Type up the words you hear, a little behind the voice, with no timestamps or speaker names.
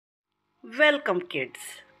Welcome, kids.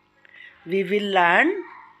 We will learn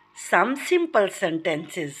some simple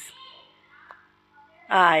sentences.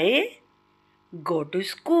 I go to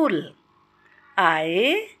school.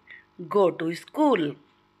 I go to school.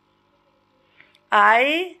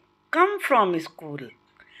 I come from school.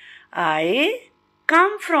 I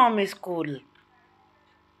come from school.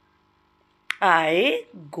 I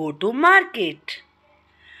go to market.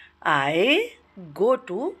 I go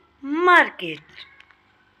to market.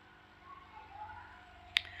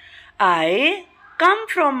 I come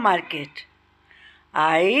from market.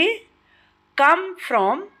 I come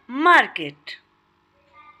from market.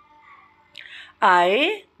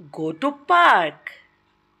 I go to park.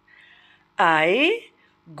 I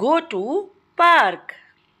go to park.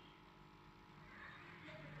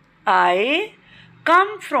 I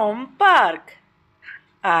come from park.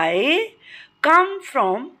 I come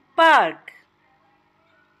from park.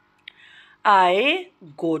 I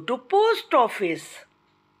go to post office.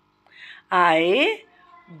 I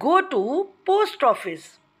go to post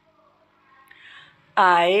office.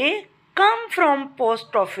 I come from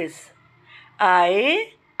post office.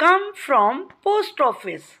 I come from post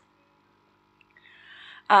office.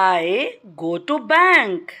 I go to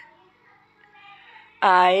bank.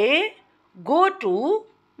 I go to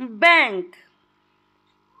bank.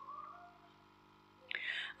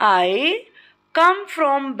 I come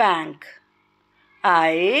from bank.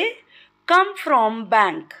 I come from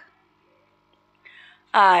bank.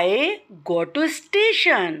 I go to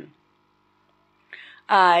station.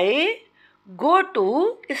 I go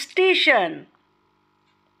to station.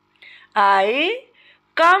 I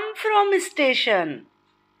come from station.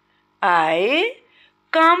 I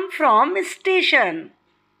come from station.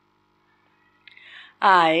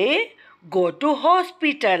 I go to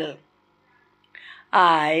hospital.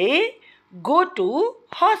 I go to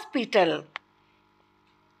hospital.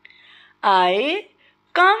 I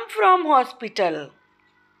come from hospital.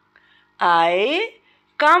 I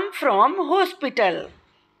come from hospital.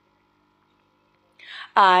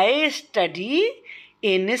 I study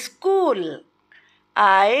in school.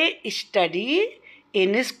 I study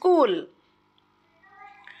in school.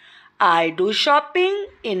 I do shopping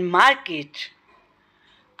in market.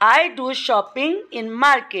 I do shopping in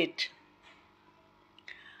market.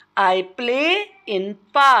 I play in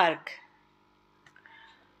park.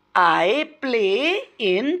 I play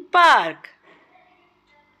in park.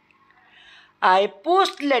 I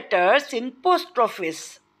post letters in post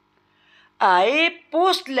office. I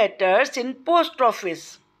post letters in post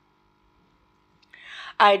office.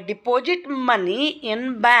 I deposit money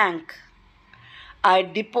in bank. I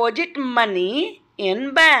deposit money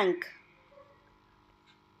in bank.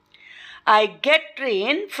 I get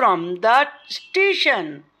train from the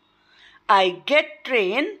station. I get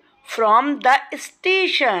train from the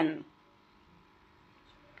station.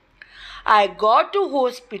 I go to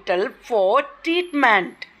hospital for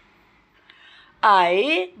treatment.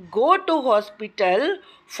 I go to hospital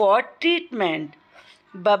for treatment.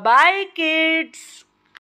 Bye-bye, kids.